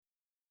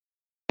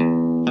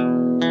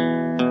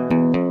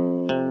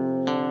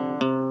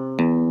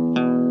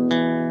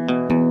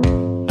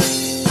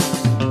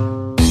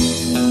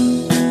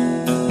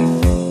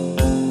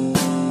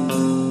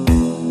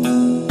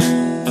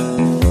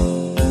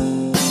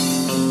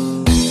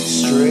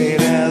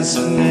as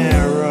an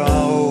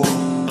arrow.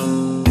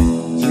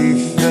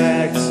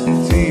 Defect,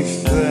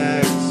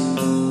 defect,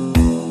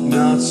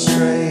 not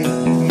straight,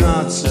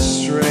 not so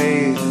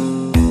straight.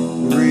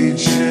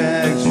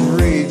 Reject,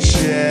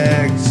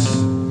 reject,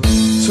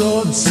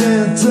 towards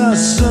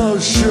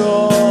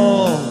antisocial.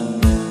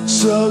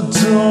 So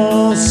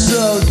dull,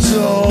 so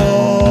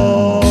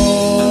dull.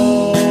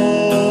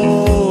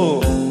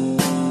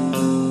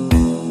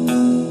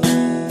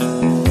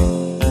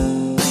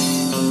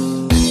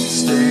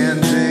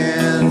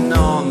 Standing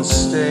on the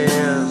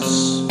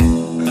stairs,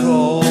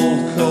 cold,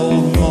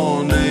 cold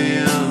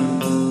morning.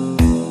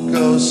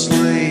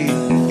 Ghostly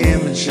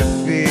image of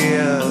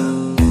fear.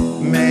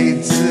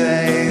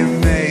 Mayday,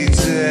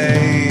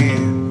 mayday.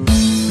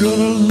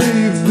 Gonna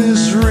leave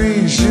this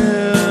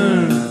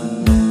region.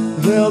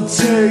 They'll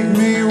take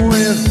me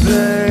with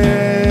them.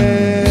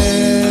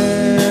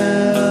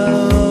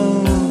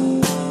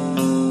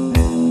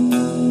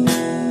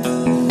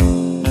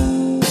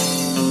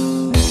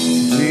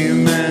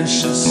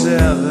 Dimension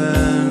 7.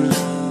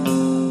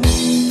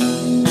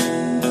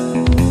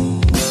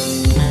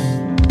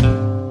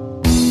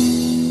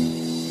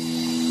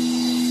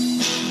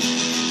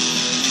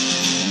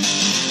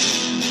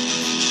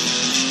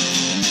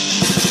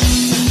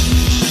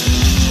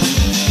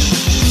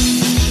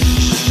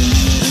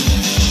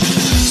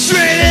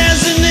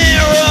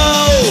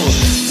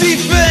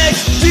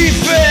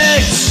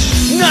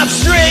 Not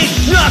straight,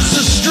 not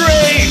so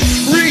straight.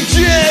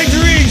 Reject,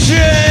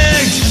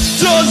 reject,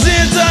 towards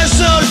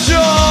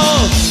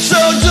antisocial. So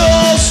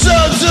dull, so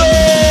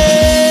dull.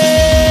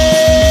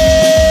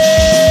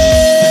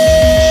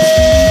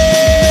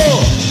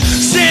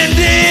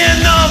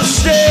 Standing on the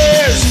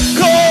stairs,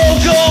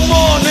 cold, cold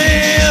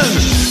morning.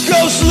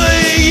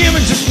 Ghostly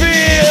image of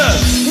fear.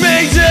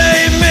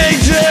 Mayday,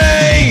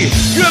 mayday.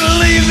 Gonna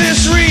leave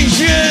this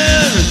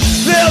region.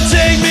 They'll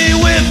take me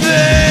with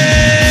them.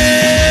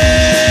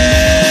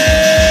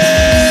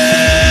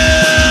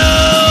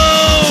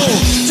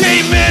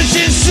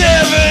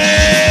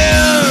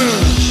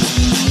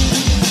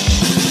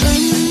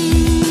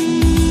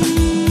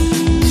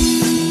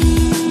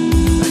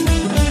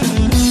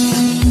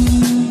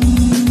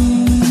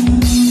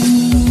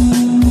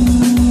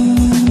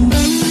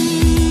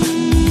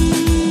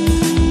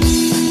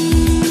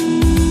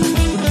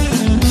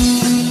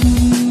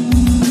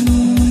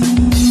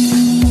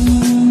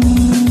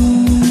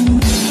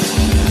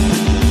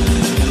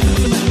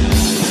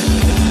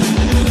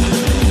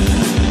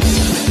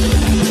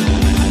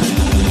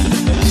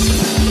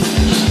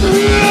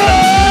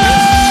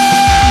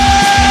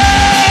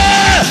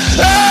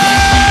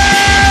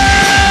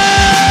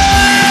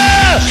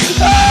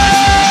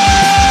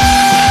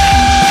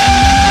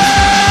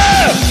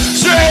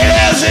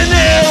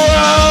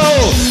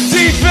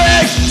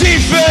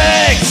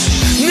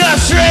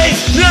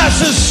 Not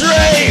so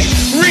straight,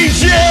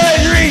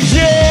 reject,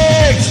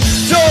 reject,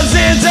 towards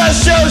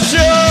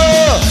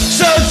antisocial,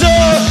 so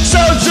dull,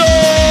 so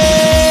dull.